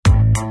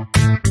Welcome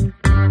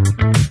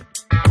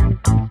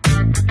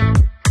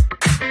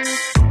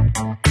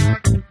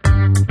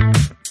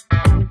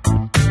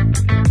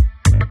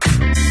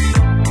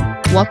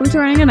to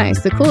Running on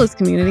Ice, the coolest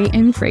community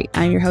in freight.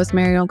 I'm your host,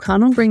 Mary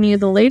O'Connell, bringing you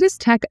the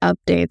latest tech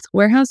updates,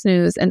 warehouse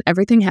news, and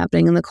everything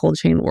happening in the cold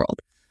chain world.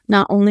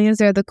 Not only is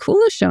there the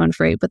coolest show in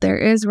freight, but there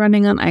is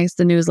Running on Ice,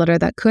 the newsletter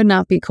that could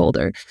not be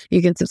colder.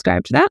 You can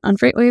subscribe to that on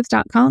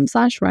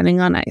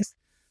freightwaves.com/runningoниce.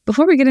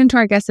 Before we get into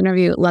our guest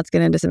interview, let's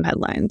get into some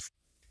headlines.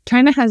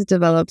 China has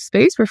developed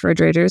space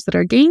refrigerators that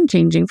are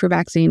game-changing for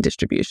vaccine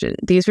distribution.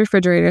 These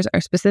refrigerators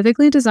are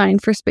specifically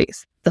designed for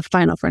space, the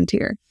final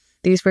frontier.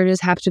 These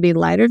fridges have to be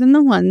lighter than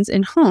the ones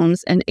in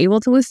homes and able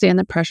to withstand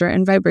the pressure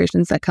and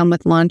vibrations that come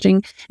with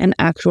launching an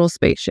actual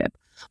spaceship.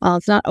 While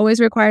it's not always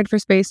required for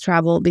space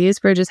travel, these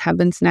fridges have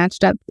been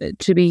snatched up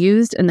to be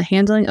used in the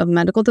handling of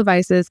medical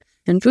devices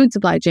and food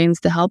supply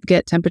chains to help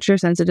get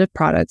temperature-sensitive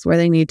products where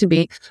they need to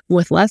be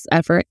with less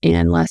effort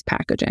and less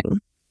packaging.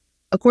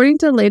 According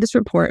to the latest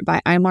report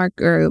by IMARC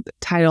Group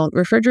titled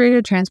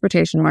Refrigerated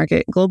Transportation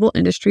Market, Global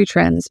Industry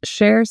Trends,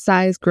 Share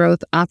Size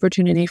Growth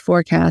Opportunity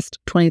Forecast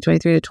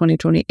 2023 to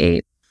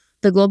 2028,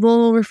 the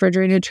global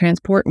refrigerated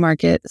transport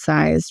market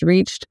size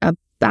reached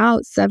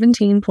about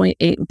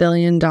 $17.8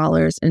 billion in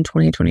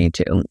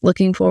 2022.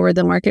 Looking forward,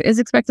 the market is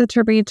expected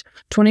to reach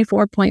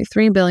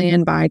 $24.3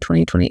 billion by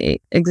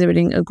 2028,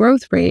 exhibiting a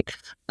growth rate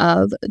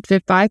of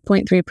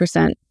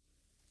 5.3%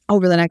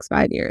 over the next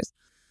 5 years.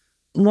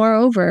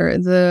 Moreover,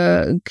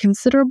 the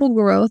considerable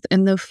growth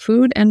in the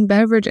food and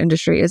beverage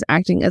industry is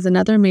acting as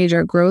another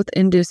major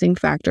growth-inducing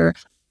factor.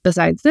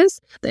 Besides this,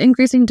 the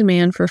increasing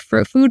demand for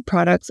food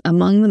products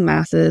among the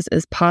masses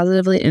is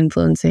positively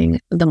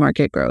influencing the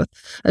market growth.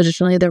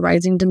 Additionally, the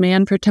rising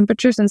demand for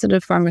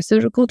temperature-sensitive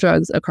pharmaceutical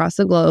drugs across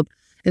the globe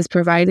is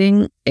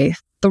providing a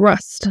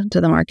thrust to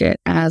the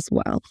market as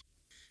well.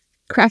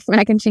 Kraft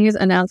Mac and Cheese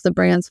announced the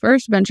brand's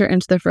first venture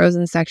into the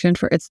frozen section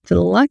for its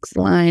deluxe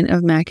line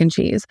of mac and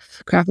cheese.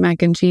 Kraft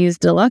Mac and Cheese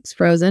Deluxe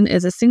Frozen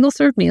is a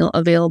single-serve meal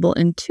available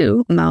in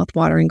 2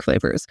 mouth-watering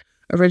flavors,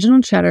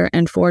 original cheddar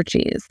and 4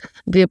 cheese.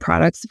 The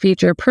products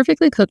feature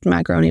perfectly cooked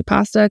macaroni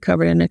pasta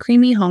covered in a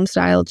creamy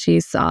home-style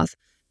cheese sauce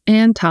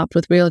and topped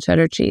with real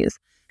cheddar cheese.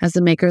 As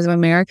the makers of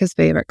America's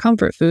favorite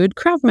comfort food,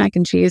 Kraft Mac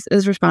and Cheese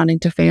is responding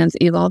to fans'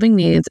 evolving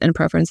needs and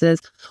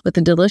preferences with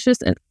a delicious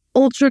and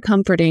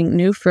ultra-comforting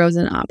new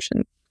frozen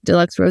option.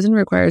 Deluxe Frozen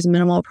requires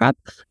minimal prep,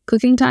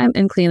 cooking time,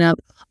 and cleanup,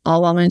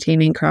 all while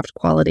maintaining Kraft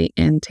quality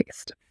and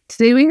taste.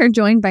 Today we are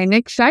joined by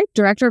Nick Scheib,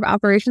 Director of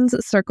Operations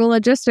at Circle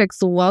Logistics.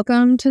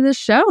 Welcome to the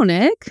show,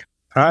 Nick.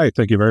 Hi,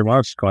 thank you very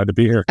much. Glad to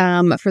be here.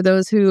 For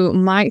those who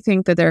might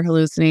think that they're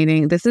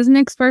hallucinating, this is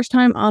Nick's first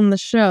time on the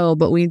show,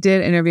 but we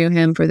did interview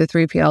him for the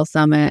 3PL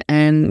Summit,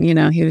 and,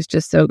 he was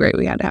just so great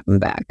we had to have him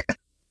back.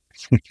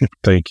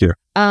 Thank you.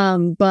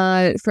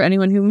 But for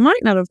anyone who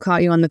might not have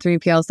caught you on the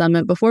 3PL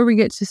Summit, before we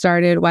get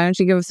started, why don't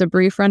you give us a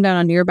brief rundown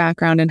on your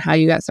background and how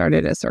you got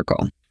started at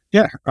Circle?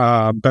 Yeah,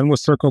 been with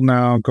Circle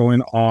now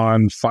going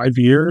on 5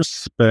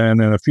 years,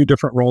 been in a few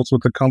different roles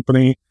with the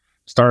company,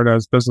 started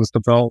as business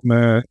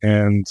development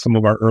and some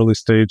of our early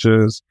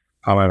stages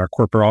at our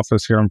corporate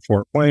office here in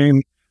Fort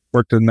Wayne,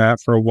 worked in that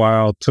for a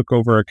while, took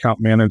over account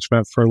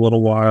management for a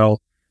little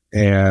while,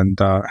 and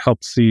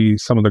helped see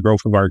some of the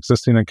growth of our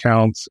existing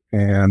accounts,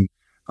 and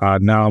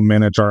now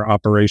manage our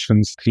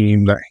operations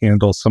team that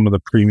handles some of the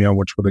premium,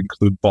 which would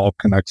include bulk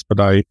and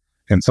expedite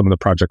and some of the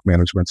project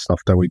management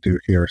stuff that we do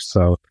here.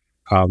 So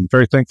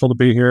very thankful to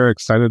be here,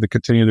 excited to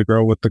continue to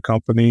grow with the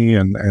company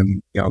and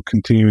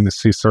continuing to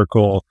see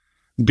Circle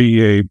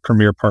be a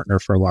premier partner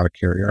for a lot of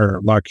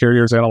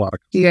carriers and a lot of.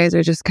 You guys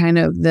are just kind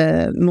of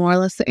the more or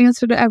less the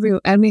answer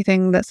to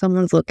anything that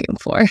someone's looking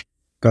for.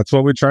 That's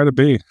what we try to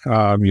be.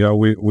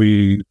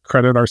 We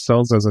credit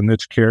ourselves as a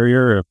niche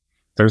carrier. If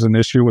there's an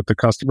issue with the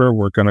customer,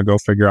 we're going to go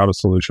figure out a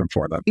solution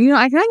for them.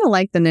 I kind of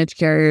like the niche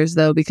carriers,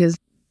 though, because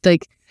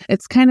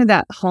it's kind of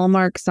that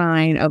hallmark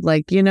sign of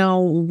we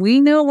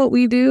know what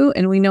we do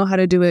and we know how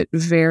to do it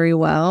very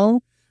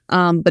well.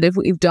 But if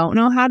we don't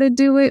know how to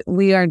do it,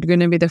 we are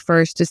going to be the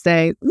first to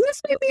say,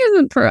 this maybe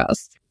isn't for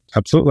us.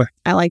 Absolutely.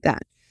 I like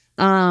that.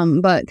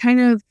 But kind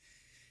of,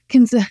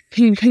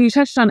 you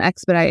touched on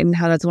expedite and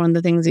how that's one of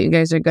the things that you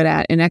guys are good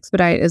at. And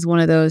expedite is one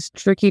of those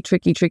tricky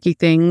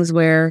things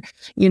where,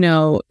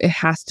 it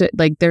has to,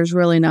 there's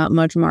really not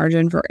much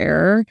margin for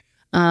error.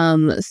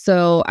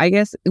 So I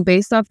guess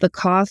based off the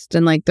cost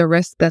and the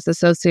risk that's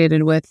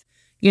associated with,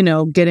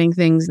 getting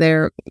things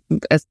there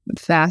as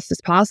fast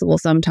as possible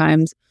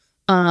sometimes,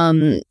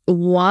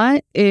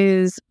 what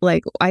is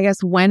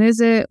when is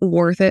it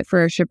worth it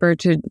for a shipper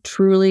to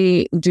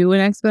truly do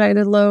an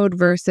expedited load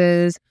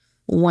versus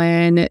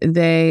when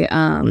they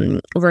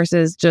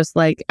versus just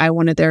I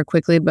want it there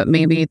quickly, but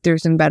maybe through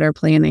some better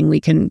planning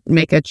we can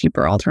make a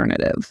cheaper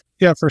alternative?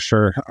 Yeah, for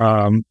sure.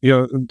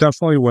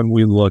 Definitely when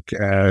we look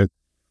at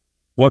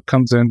what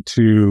comes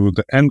into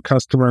the end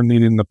customer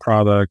needing the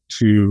product,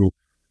 to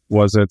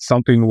was it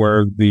something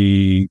where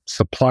the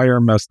supplier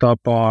messed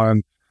up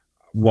on?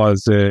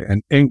 Was it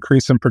an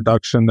increase in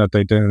production that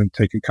they didn't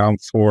take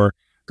account for?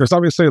 there's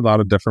obviously a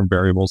lot of different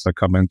variables that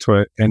come into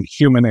it, and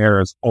human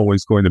error is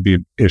always going to be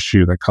an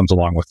issue that comes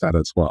along with that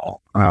as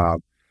well.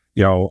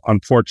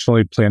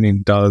 Unfortunately,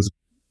 planning does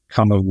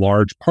become a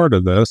large part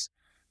of this,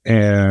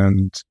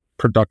 and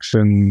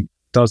production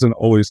doesn't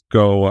always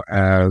go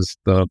as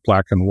the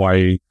black and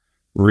white,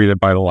 read it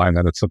by the line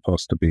that it's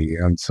supposed to be.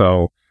 And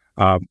so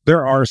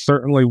there are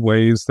certainly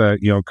ways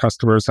that,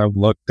 customers have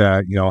looked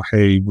at,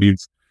 hey,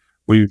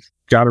 we've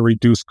got to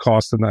reduce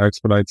costs on the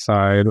expedite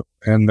side.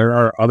 And there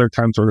are other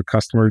times where the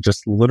customer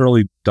just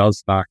literally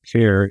does not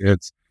care.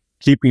 It's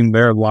keeping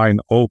their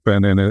line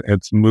open and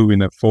it's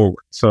moving it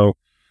forward. So,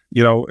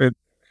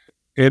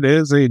 it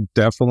is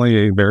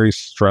definitely a very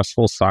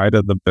stressful side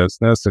of the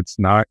business. It's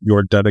not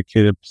your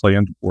dedicated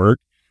planned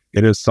work.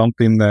 It is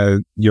something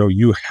that,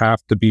 you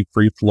have to be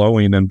free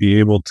flowing and be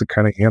able to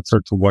kind of answer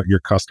to what your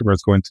customer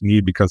is going to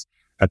need, because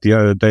at the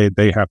end of the day,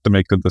 they have to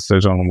make the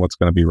decision on what's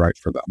going to be right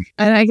for them.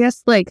 And I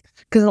guess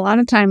because a lot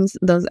of times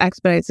those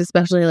expedites,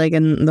 especially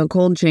in the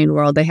cold chain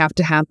world, they have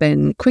to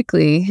happen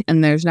quickly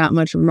and there's not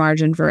much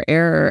margin for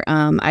error.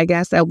 I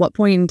guess at what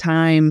point in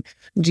time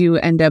do you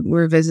end up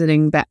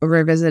revisiting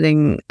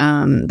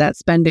that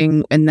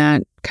spending and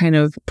that kind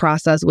of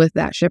process with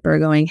that shipper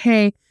going,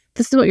 hey,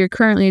 this is what you're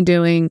currently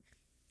doing.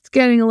 It's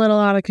getting a little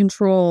out of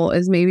control.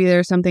 Is maybe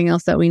there's something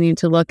else that we need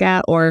to look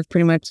at, or if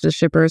pretty much the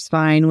shipper's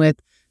fine with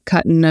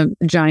cutting a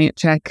giant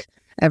check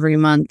every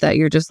month that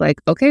you're just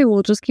like, okay,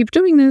 we'll just keep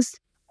doing this.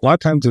 A lot of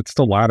times it's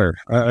the latter.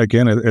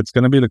 Again, it's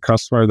going to be the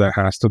customer that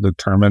has to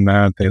determine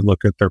that. They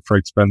look at their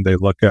freight spend. They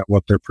look at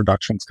what their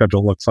production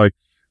schedule looks like.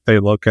 They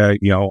look at,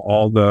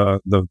 all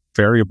the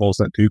variables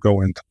that do go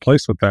into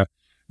place with that.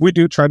 We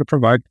do try to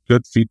provide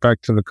good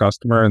feedback to the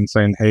customer and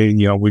saying, hey,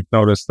 we've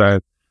noticed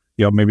that,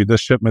 maybe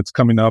this shipment's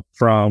coming up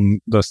from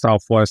the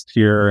Southwest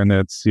here and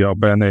it's,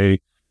 been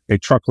a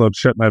truckload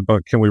shipment,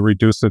 but can we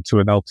reduce it to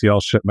an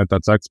LTL shipment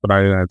that's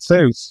expedited and it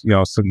saves,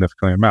 a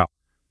significant amount.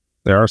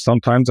 There are some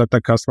times that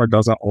the customer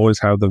doesn't always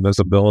have the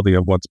visibility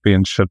of what's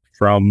being shipped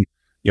from,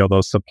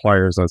 those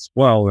suppliers as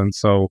well. And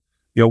so,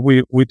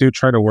 we do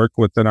try to work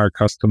within our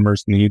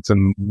customers' needs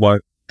and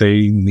what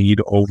they need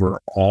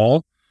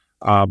overall.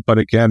 But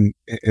again,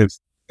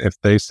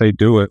 if they say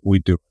do it, we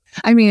do.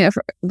 I mean, if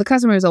the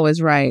customer is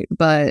always right,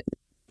 but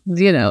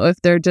if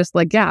they're just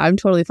like, yeah, I'm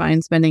totally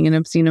fine spending an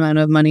obscene amount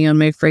of money on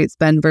my freight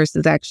spend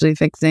versus actually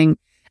fixing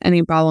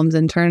any problems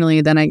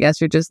internally, then I guess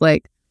you're just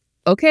like,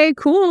 okay,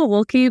 cool.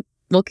 We'll keep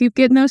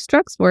getting those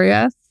trucks for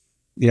you.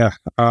 Yeah.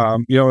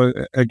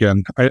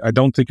 Again, I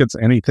don't think it's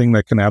anything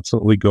that can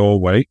absolutely go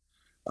away,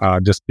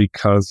 just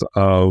because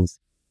of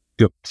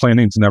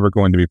planning's never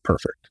going to be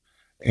perfect.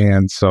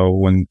 And so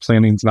when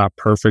planning's not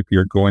perfect,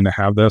 you're going to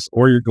have this,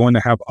 or you're going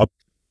to have up.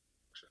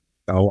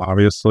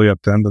 Obviously,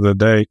 at the end of the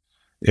day,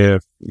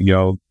 if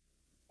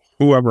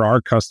whoever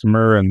our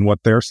customer and what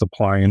they're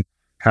supplying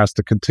has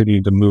to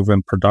continue to move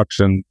in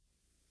production,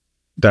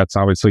 that's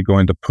obviously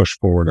going to push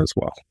forward as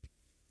well.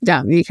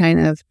 Yeah, you kind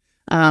of.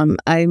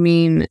 I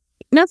mean,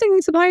 nothing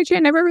in supply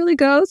chain ever really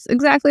goes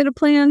exactly to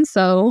plan,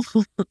 so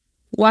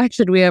why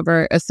should we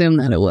ever assume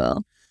that it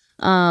will?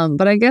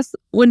 But I guess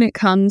when it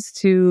comes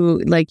to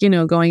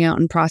going out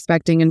and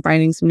prospecting and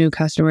finding some new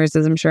customers,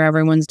 as I'm sure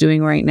everyone's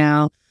doing right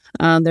now,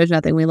 there's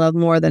nothing we love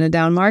more than a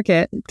down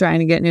market trying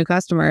to get new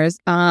customers.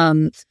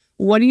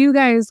 What do you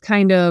guys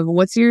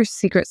what's your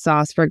secret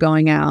sauce for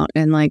going out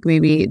and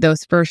maybe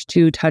those first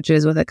two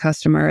touches with a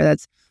customer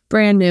that's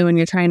brand new and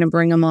you're trying to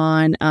bring them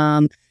on?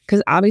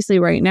 Because obviously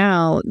right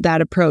now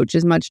that approach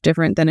is much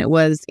different than it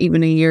was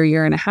even a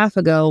year and a half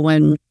ago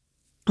when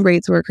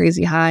rates were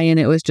crazy high and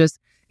it was just,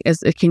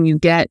 can you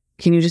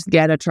just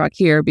get a truck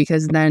here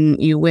because then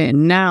you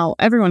win? Now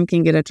everyone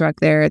can get a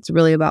truck there. It's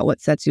really about what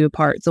sets you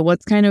apart. So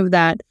what's kind of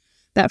that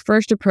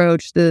first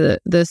approach, the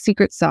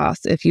secret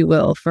sauce, if you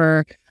will,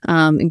 for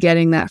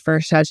getting that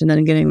first touch and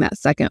then getting that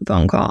second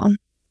phone call?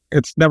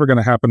 It's never going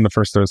to happen the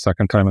first or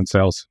second time in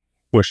sales.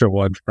 Wish it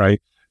would,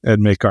 right? It'd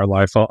make our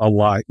life a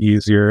lot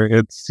easier.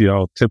 It's,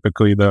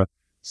 typically the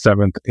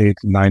 7th, 8th,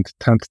 9th,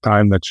 10th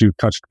time that you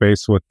touched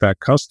base with that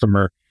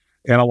customer.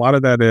 And a lot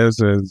of that is,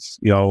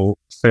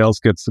 sales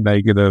gets a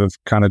negative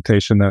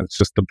connotation that it's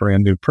just a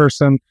brand new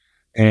person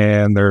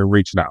and they're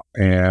reaching out.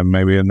 And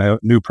maybe a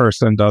new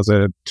person does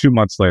it 2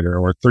 months later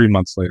or 3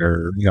 months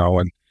later,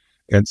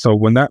 and so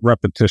when that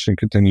repetition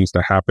continues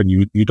to happen,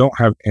 you don't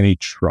have any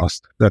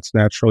trust that's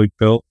naturally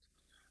built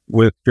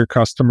with your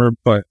customer.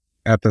 But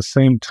at the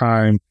same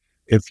time,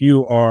 if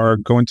you are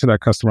going to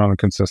that customer on a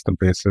consistent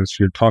basis,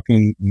 you're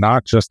talking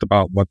not just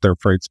about what their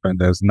freight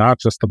spend is, not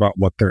just about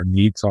what their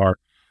needs are,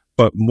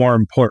 but more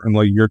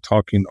importantly, you're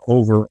talking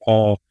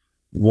overall,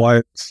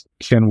 what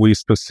can we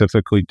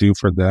specifically do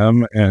for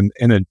them? And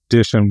in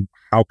addition,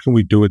 how can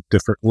we do it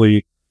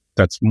differently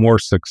that's more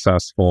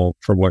successful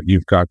for what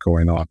you've got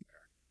going on?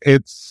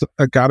 It's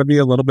got to be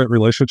a little bit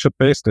relationship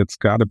based. It's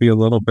got to be a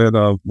little bit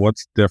of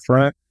what's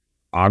different.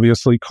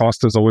 Obviously,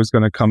 cost is always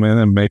going to come in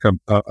and make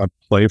a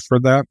play for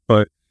that,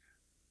 but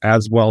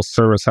as well,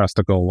 service has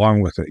to go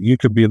along with it. You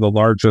could be the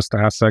largest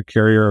asset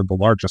carrier or the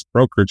largest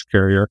brokerage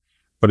carrier,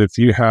 But if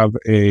you have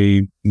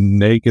a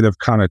negative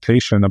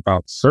connotation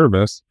about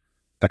service,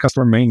 that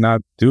customer may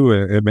not do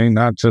it. It may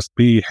not just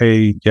be,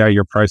 hey, yeah,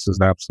 your price is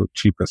the absolute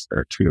cheapest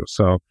there too.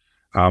 So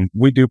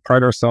we do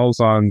pride ourselves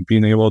on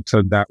being able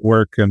to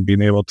network and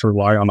being able to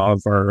rely on all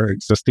of our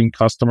existing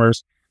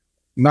customers,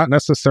 not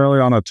necessarily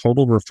on a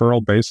total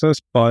referral basis,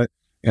 but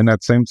in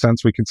that same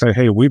sense, we can say,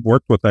 hey, we've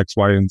worked with X,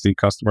 Y, and Z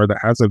customer that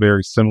has a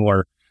very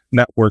similar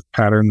network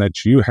pattern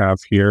that you have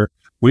here.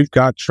 We've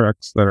got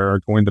trucks that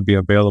are going to be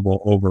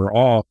available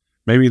overall.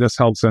 Maybe this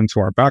helps into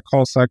our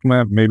backhaul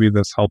segment. Maybe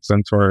this helps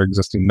into our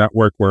existing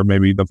network where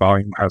maybe the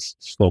volume has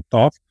sloped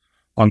off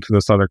onto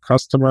this other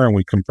customer, and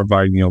we can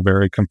provide,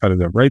 very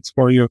competitive rates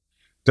for you.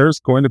 There's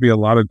going to be a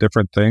lot of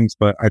different things,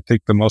 but I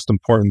think the most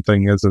important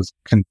thing is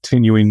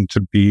continuing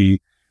to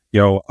be,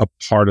 a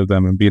part of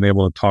them and being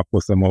able to talk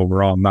with them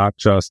overall, not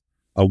just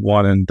a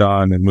one and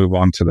done and move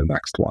on to the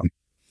next one.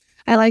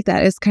 I like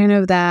that. It's kind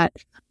of that,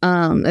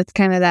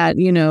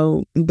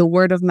 the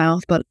word of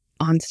mouth, but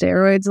on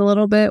steroids a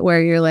little bit,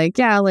 where you're like,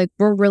 yeah, like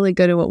we're really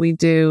good at what we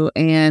do.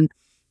 And,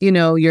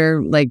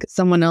 you're like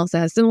someone else that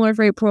has similar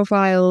freight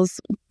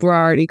profiles. We're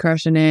already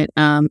crushing it.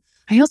 I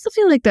also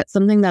feel like that's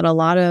something that a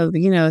lot of,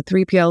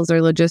 3PLs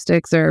or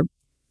logistics or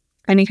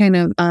any kind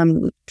of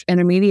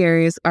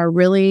intermediaries are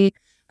really,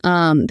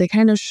 they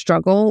kind of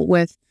struggle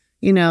with,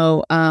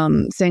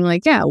 saying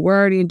like, yeah, we're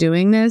already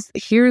doing this.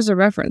 Here's a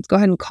reference. Go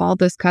ahead and call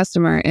this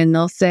customer and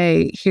they'll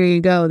say, here you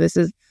go. This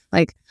is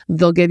like,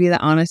 they'll give you the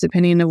honest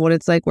opinion of what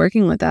it's like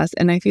working with us.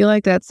 And I feel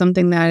like that's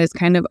something that is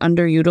kind of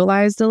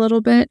underutilized a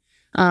little bit.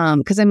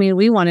 Because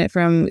we want it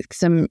from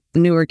some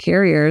newer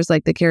carriers,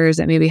 like the carriers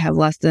that maybe have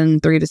less than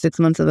 3 to 6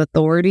 months of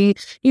authority.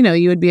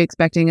 You would be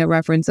expecting a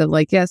reference of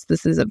like, yes,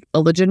 this is a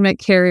legitimate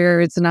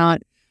carrier. It's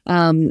not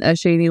a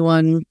shady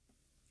one.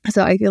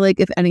 So I feel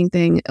like if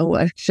anything,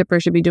 a shipper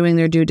should be doing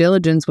their due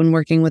diligence when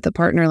working with a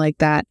partner like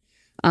that.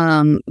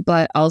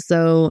 But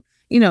also,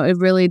 it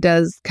really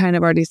does kind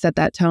of already set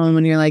that tone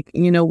when you're like,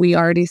 we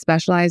already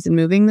specialize in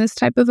moving this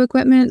type of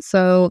equipment.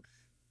 So,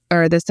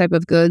 or this type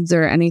of goods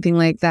or anything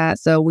like that.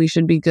 So we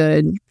should be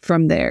good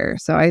from there.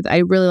 So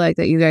I really like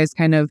that you guys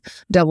kind of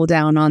double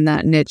down on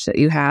that niche that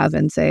you have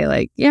and say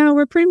like, yeah,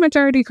 we're pretty much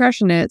already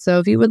crushing it. So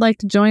if you would like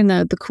to join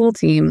the cool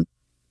team,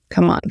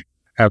 come on.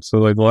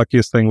 Absolutely. The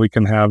luckiest thing we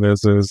can have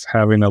is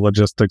having a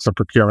logistics or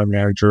procurement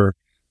manager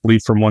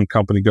leave from one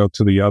company, go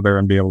to the other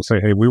and be able to say,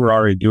 hey, we were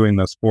already doing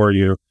this for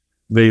you.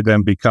 They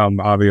then become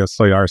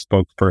obviously our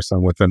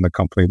spokesperson within the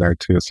company there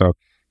too. So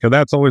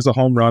that's always a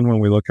home run when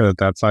we look at it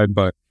that side.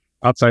 But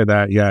outside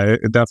that, yeah,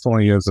 it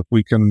definitely is. If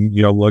we can,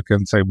 look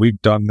and say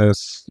we've done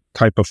this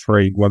type of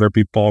freight, whether it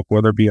be bulk,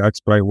 whether it be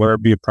expedite, whether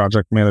it be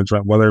project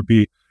management, whether it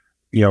be,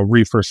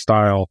 reefer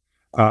style,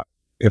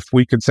 if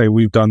we could say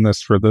we've done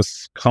this for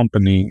this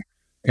company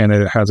and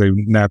it has a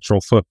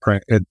natural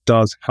footprint, it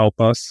does help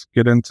us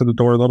get into the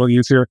door a little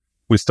easier.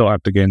 We still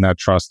have to gain that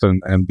trust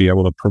and be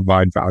able to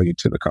provide value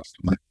to the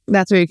customer.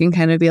 That's where you can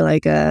kind of be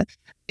like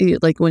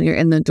when you're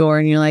in the door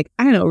and you're like,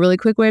 I know a really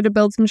quick way to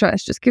build some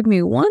trust. Just give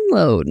me one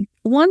load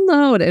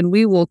and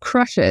we will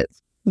crush it.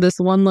 This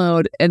one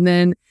load. And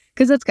then,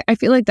 because I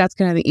feel like that's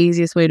kind of the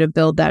easiest way to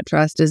build that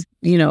trust is,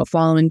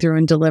 following through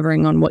and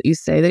delivering on what you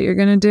say that you're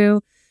going to do.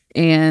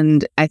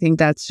 And I think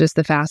that's just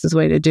the fastest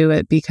way to do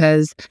it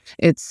because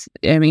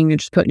you're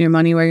just putting your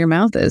money where your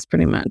mouth is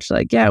pretty much.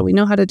 Like, yeah, we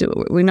know how to do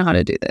it. We know how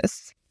to do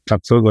this.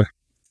 Absolutely.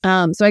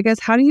 So I guess,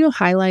 how do you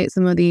highlight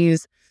some of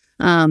these?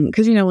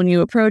 Because, when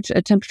you approach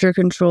a temperature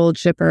controlled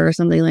shipper or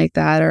something like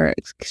that, or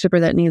a shipper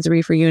that needs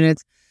reefer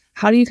units,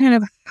 how do you kind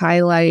of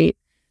highlight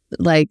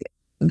like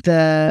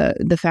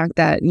the fact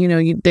that,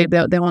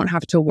 they won't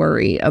have to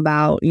worry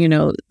about,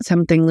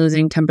 something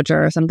losing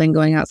temperature or something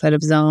going outside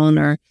of zone,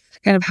 or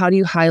kind of how do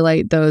you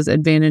highlight those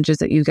advantages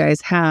that you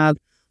guys have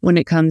when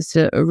it comes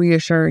to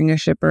reassuring a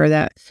shipper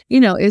that,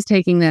 is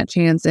taking that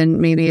chance and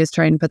maybe is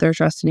trying to put their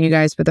trust in you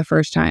guys for the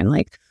first time?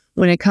 Like,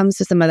 when it comes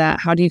to some of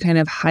that, how do you kind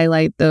of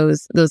highlight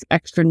those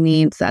extra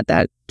needs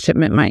that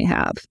shipment might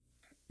have?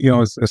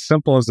 As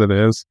simple as it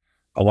is,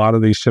 a lot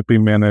of these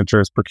shipping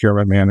managers,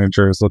 procurement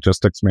managers,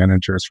 logistics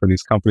managers for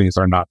these companies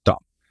are not dumb.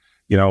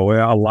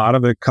 A lot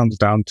of it comes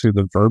down to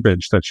the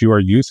verbiage that you are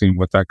using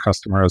with that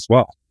customer as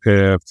well.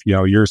 If,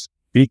 you're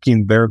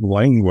speaking their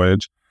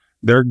language,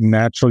 they're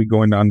naturally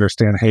going to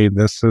understand, hey,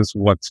 this is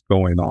what's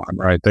going on,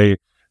 right?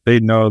 They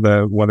know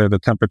that whether the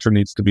temperature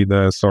needs to be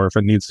this, or if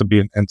it needs to be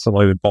an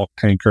insulated bulk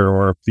tanker,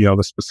 or,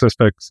 the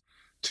specifics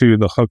to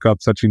the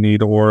hookups that you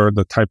need, or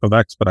the type of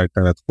expedite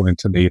that it's going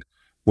to need.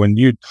 When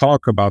you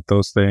talk about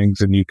those things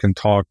and you can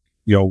talk,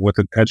 with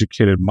an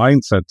educated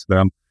mindset to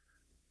them,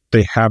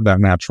 they have that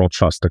natural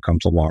trust that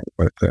comes along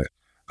with it.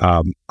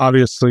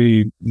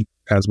 Obviously,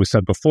 as we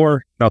said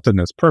before, nothing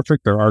is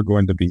perfect. There are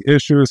going to be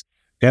issues,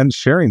 and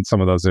sharing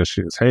some of those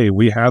issues. Hey,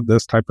 we had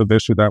this type of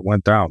issue that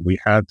went down. We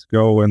had to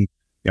go and,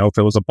 if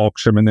it was a bulk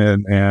shipment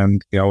in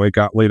and, it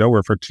got laid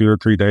over for 2 or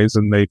 3 days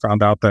and they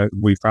found out that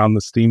we found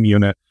the steam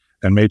unit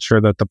and made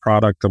sure that the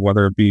product,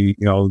 whether it be,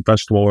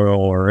 vegetable oil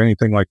or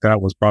anything like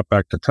that, was brought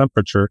back to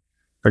temperature.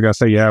 they're going to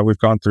say, yeah, we've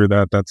gone through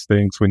that. That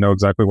stinks. We know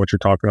exactly what you're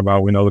talking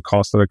about. We know the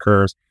cost that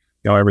occurs,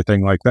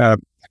 everything like that.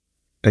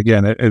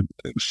 Again,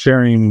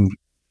 sharing,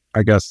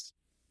 I guess,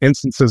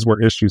 instances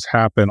where issues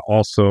happen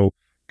also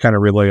kind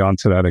of relay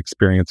onto that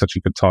experience that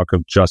you could talk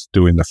of just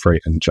doing the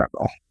freight in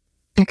general.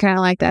 I kind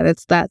of like that.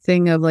 It's that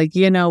thing of like,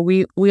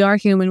 we are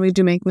human. We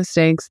do make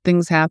mistakes.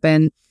 Things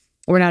happen.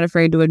 We're not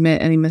afraid to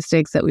admit any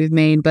mistakes that we've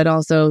made, but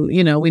also,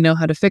 we know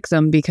how to fix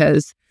them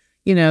because,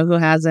 who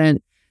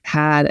hasn't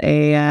had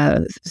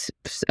a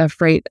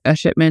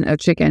shipment of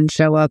chicken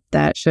show up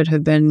that should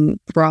have been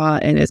raw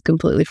and is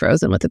completely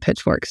frozen with a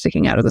pitchfork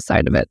sticking out of the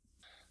side of it.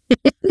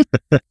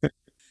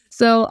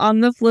 So on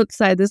the flip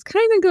side, this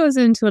kind of goes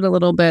into it a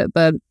little bit,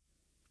 but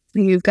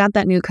you've got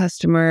that new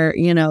customer,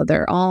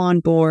 they're all on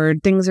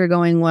board. Things are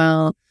going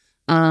well.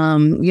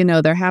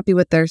 They're happy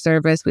with their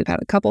service. We've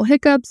had a couple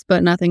hiccups,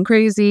 but nothing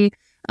crazy,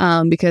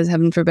 because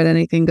heaven forbid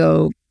anything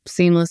go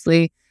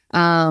seamlessly.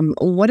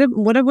 What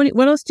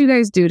else do you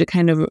guys do to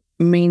kind of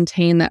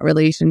maintain that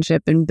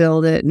relationship and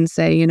build it and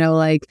say,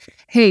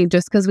 hey,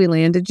 just because we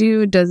landed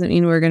you doesn't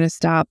mean we're going to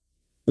stop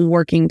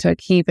working to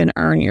keep and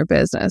earn your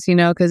business,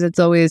 because it's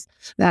always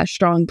that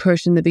strong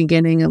push in the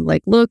beginning of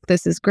like, look,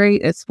 this is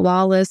great, it's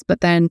flawless, but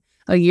then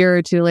a year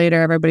or two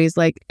later, everybody's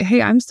like,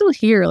 hey, I'm still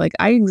here, like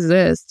I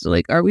exist,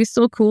 like, are we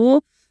still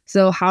cool?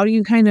 So how do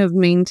you kind of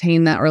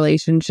maintain that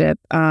relationship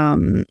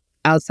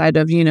outside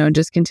of,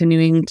 just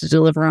continuing to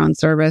deliver on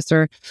service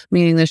or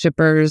meeting the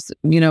shipper's,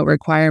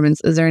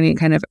 requirements? Is there any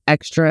kind of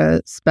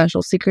extra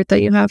special secret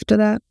that you have to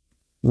that?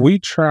 We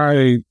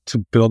try to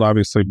build,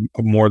 obviously,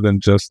 more than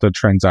just a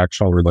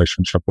transactional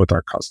relationship with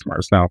our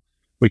customers. Now,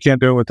 we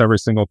can't do it with every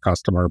single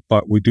customer,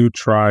 but we do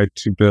try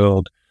to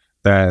build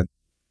that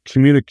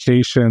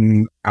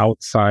communication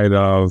outside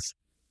of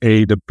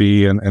A to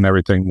B and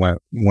everything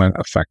went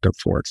effective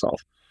for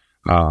itself.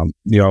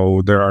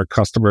 There are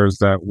customers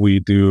that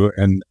we do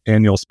an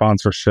annual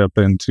sponsorship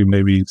into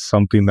maybe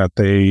something that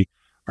they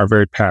are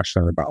very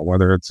passionate about,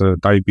 whether it's a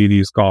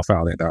diabetes golf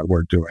outing that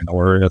we're doing,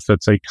 or if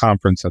it's a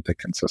conference that they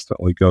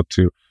consistently go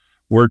to.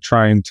 We're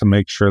trying to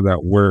make sure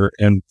that we're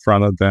in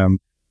front of them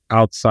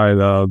outside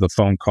of the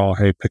phone call.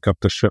 Hey, pick up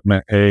the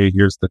shipment. Hey,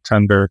 here's the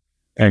tender,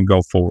 and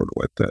go forward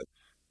with it.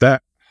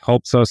 That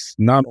helps us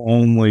not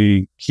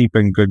only keep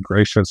in good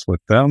graces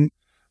with them,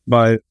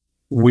 but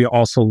we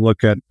also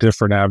look at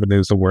different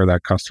avenues of where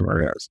that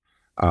customer is.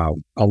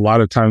 A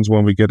lot of times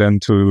when we get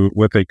into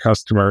with a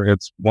customer,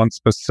 it's one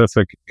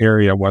specific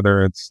area,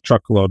 whether it's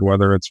truckload,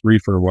 whether it's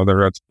reefer,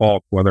 whether it's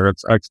bulk, whether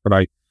it's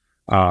expedite,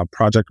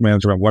 project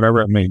management,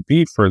 whatever it may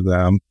be for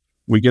them.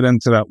 We get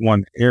into that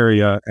one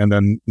area, and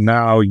then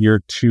now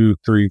year 2,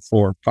 3,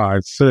 4,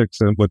 5, 6,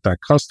 and with that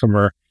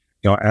customer,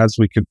 as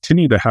we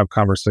continue to have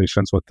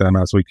conversations with them,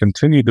 as we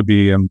continue to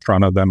be in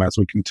front of them, as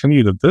we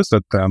continue to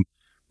visit them,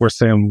 we're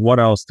saying, what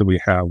else do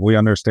we have? We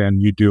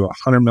understand you do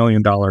 $100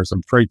 million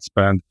in freight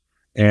spend,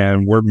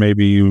 and we're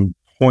maybe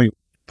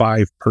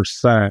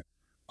 0.5%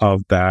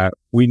 of that.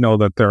 We know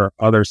that there are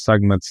other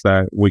segments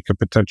that we could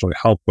potentially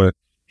help with.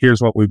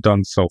 Here's what we've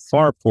done so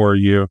far for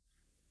you.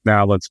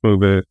 Now let's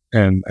move it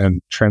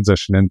and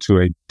transition into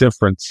a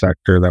different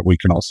sector that we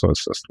can also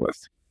assist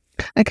with.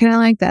 I kind of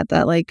like that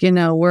like,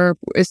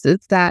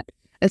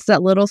 it's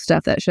that little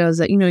stuff that shows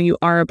that, you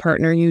are a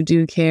partner, you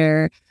do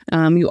care.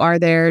 You are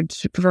there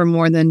for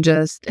more than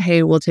just,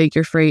 hey, we'll take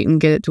your freight and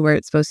get it to where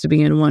it's supposed to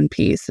be in one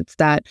piece. It's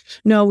that,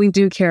 no, we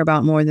do care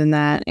about more than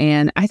that.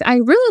 And I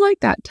really like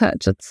that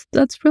touch.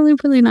 That's really,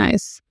 really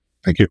nice.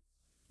 Thank you.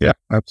 Yeah,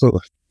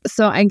 absolutely.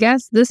 So I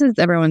guess this is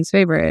everyone's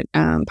favorite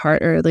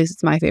part, or at least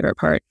it's my favorite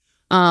part.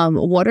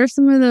 What are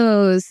some of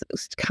those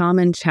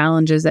common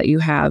challenges that you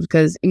have?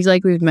 Because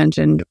like we've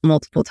mentioned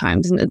multiple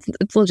times, and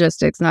it's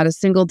logistics. Not a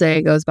single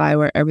day goes by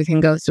where everything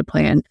goes to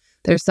plan.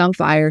 There's some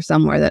fire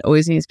somewhere that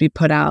always needs to be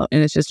put out.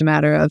 And it's just a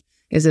matter of,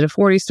 is it a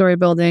 40-story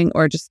building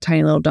or just a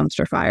tiny little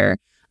dumpster fire?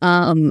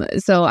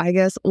 So I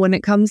guess when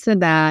it comes to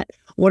that,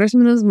 what are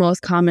some of those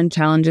most common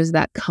challenges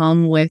that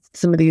come with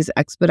some of these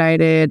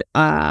expedited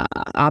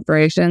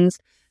operations?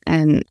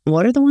 And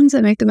what are the ones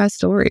that make the best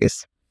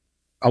stories?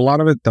 A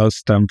lot of it does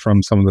stem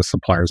from some of the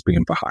suppliers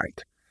being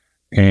behind.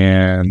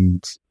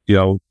 And,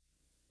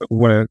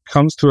 when it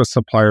comes to a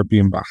supplier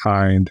being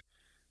behind,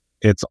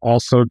 it's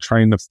also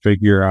trying to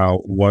figure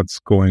out what's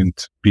going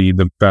to be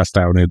the best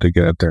avenue to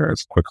get it there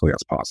as quickly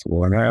as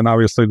possible. And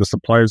obviously the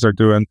suppliers are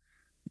doing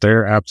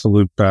their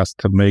absolute best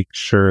to make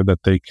sure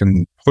that they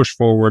can push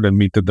forward and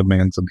meet the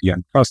demands of the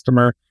end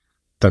customer.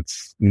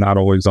 That's not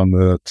always on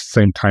the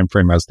same time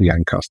frame as the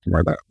end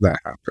customer that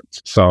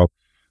happens. So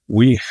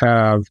we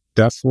have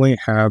definitely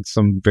had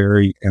some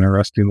very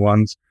interesting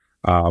ones.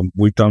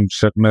 We've done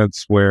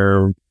shipments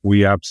where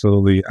we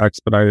absolutely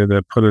expedited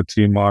it, put a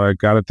team on it,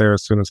 got it there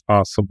as soon as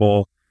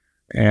possible,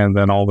 and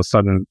then all of a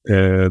sudden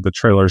the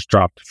trailers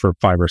dropped for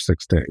 5 or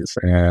 6 days.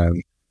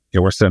 And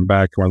we're sitting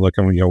back and we're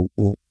looking,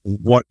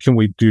 what can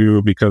we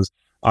do? Because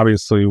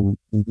obviously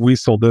we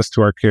sold this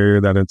to our carrier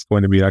that it's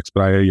going to be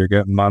expedited. You're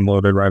getting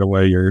unloaded right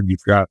away.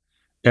 You've got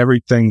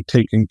everything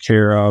taken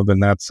care of in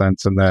that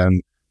sense. And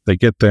then they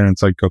get there and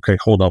it's like, okay,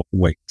 hold up,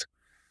 wait.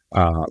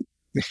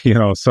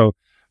 So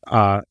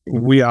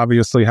we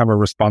obviously have a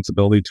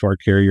responsibility to our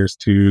carriers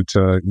to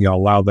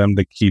allow them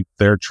to keep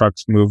their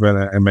trucks moving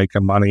and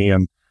making money.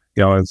 And,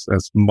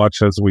 as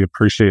much as we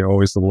appreciate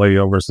always the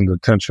layovers and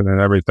detention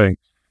and everything,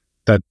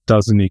 that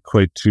doesn't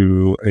equate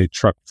to a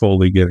truck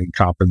fully getting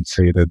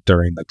compensated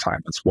during the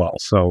time as well.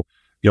 So,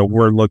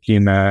 we're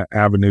looking at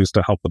avenues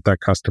to help with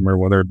that customer,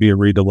 whether it be a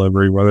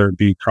redelivery, whether it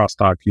be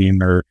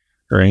cross-docking or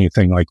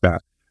anything like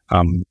that.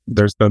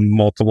 There's been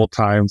multiple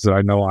times that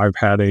I know I've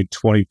had a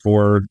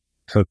 24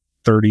 to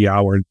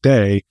 30-hour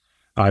day,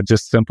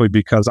 just simply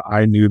because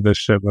I knew the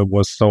shipment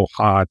was so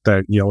hot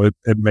that,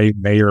 it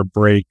may or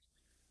break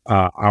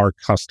our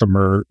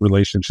customer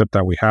relationship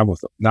that we have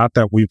with them. Not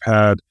that we've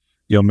had,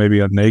 maybe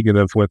a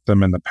negative with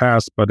them in the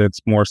past, but it's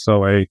more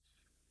so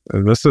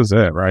this is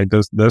it, right?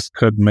 This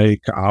could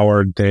make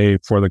our day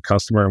for the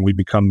customer and we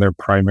become their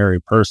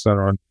primary person,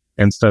 or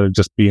instead of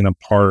just being a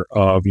part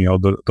of,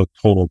 the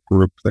total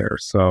group there.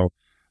 So,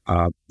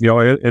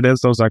 it is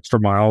those extra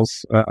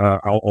miles.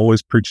 I'll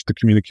always preach the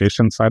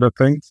communication side of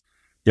things.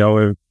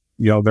 If,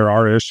 there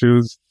are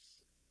issues,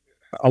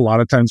 a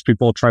lot of times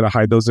people try to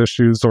hide those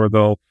issues, or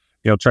they'll,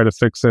 try to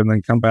fix it and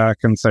then come back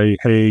and say,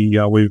 hey,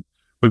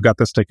 we've got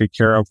this taken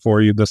care of for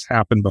you. This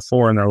happened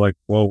before. And they're like,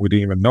 well, we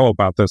didn't even know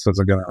about this. Is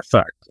it going to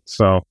affect?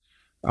 So,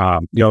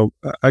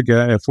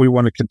 again, if we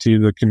want to continue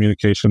the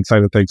communication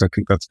side of things, I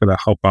think that's going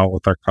to help out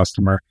with our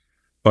customer.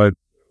 But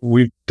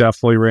we've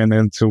definitely ran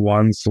into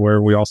ones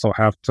where we also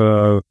have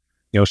to,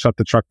 shut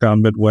the truck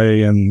down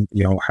midway and,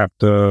 have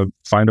to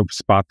find a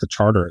spot to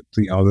charter it,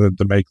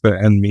 to make the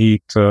end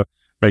meet, to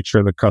make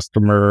sure the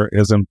customer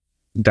isn't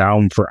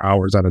down for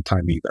hours at a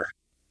time either.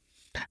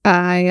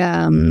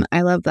 I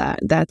love that.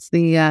 That's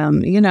the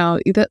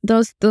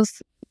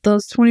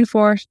those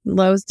 24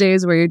 those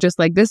days where you're just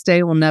like, this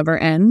day will never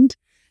end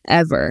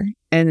ever,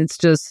 and it's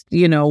just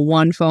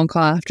one phone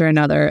call after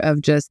another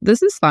of just,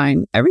 this is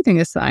fine, everything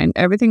is fine,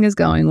 everything is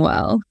going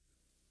well.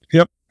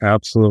 Yep,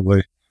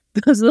 absolutely.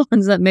 Those are the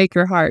ones that make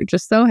your heart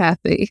just so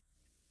happy.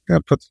 Yeah,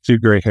 put a few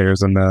gray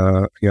hairs in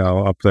the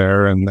up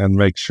there and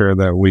make sure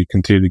that we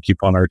continue to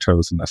keep on our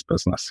toes in this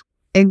business.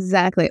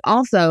 Exactly.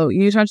 Also,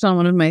 you touched on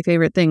one of my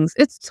favorite things.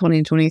 It's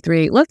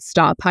 2023. Let's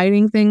stop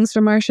hiding things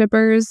from our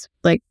shippers.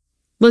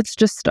 Let's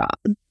just stop.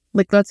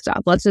 Let's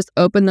stop. Let's just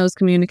open those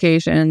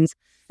communications.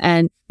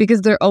 And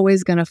because they're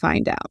always going to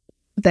find out.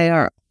 They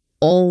are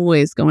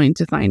always going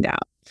to find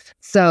out.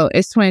 So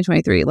it's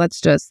 2023.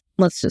 Let's just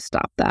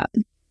stop that.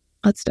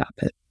 Let's stop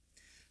it.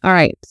 All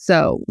right.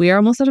 So we are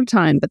almost out of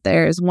time, but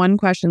there's one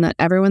question that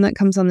everyone that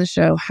comes on the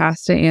show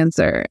has to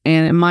answer.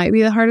 And it might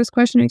be the hardest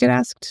question you could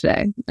ask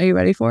today. Are you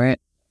ready for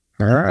it?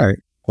 All right.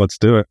 Let's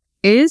do it.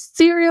 Is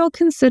cereal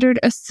considered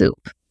a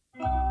soup?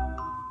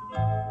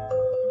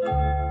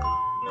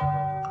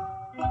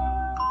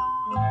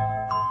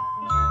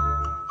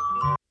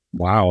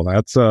 Wow,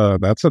 that's a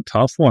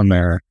tough one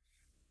there.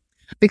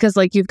 Because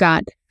you've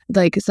got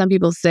some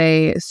people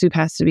say soup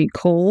has to be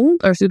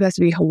cold or soup has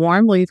to be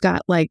warm. Well, you've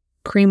got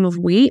cream of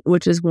wheat,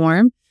 which is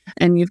warm,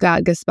 and you've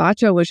got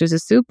gazpacho, which is a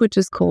soup, which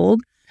is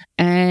cold.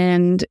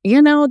 And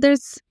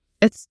it's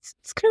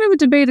kind of a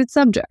debated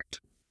subject.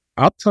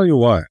 I'll tell you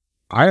what,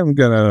 I am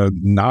gonna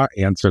not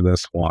answer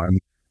this one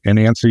and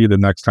answer you the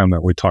next time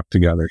that we talk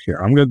together here.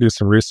 I'm gonna do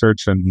some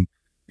research and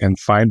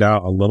find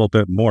out a little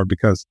bit more,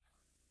 because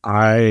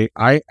I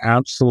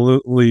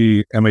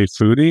absolutely am a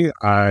foodie.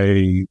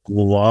 I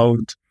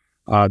loved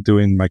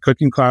doing my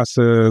cooking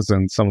classes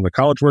and some of the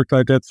college work that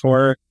I did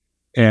for it.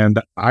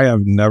 And I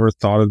have never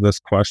thought of this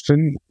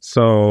question.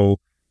 So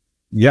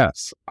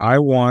yes, I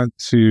want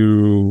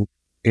to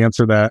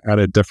answer that at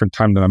a different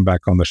time that I'm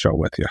back on the show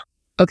with you.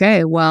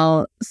 Okay,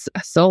 well,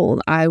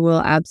 sold. I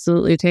will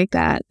absolutely take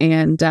that.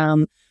 And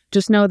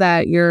just know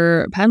that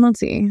your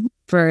penalty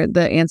for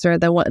the answer,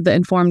 the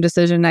informed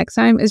decision next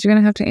time, is you're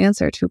going to have to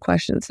answer 2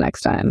 questions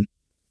next time.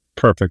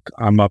 Perfect.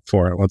 I'm up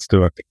for it. Let's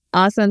do it.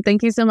 Awesome.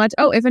 Thank you so much.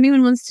 Oh, if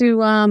anyone wants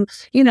to,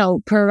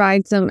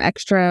 provide some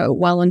extra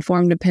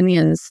well-informed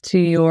opinions to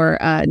your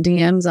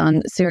DMs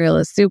on Cereal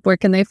is Soup, where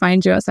can they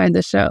find you outside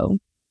the show?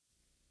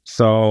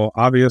 So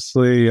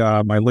obviously,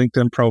 my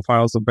LinkedIn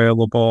profile is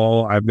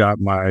available. I've got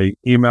my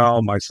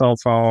email, my cell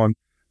phone.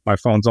 My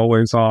phone's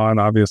always on.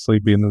 Obviously,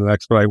 being in the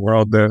expedite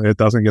world, it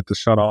doesn't get to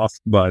shut off.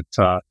 But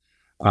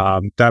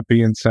that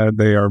being said,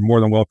 they are more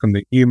than welcome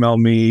to email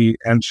me,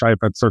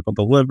 nshipe@Circle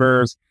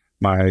Delivers.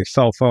 My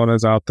cell phone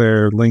is out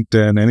there,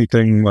 LinkedIn,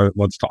 anything.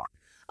 Let's talk.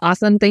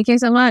 Awesome. Thank you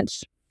so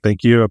much.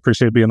 Thank you.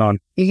 Appreciate being on.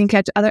 You can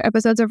catch other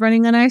episodes of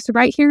Running on Ice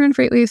right here on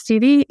FreightWaves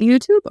TV,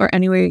 YouTube, or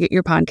anywhere you get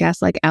your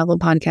podcasts like Apple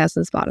Podcasts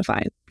and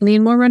Spotify. Need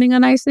more Running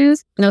on Ice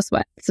news? No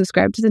sweat.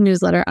 Subscribe to the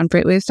newsletter on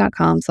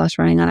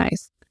freightwaves.com/running on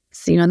ice.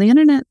 See you on the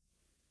internet.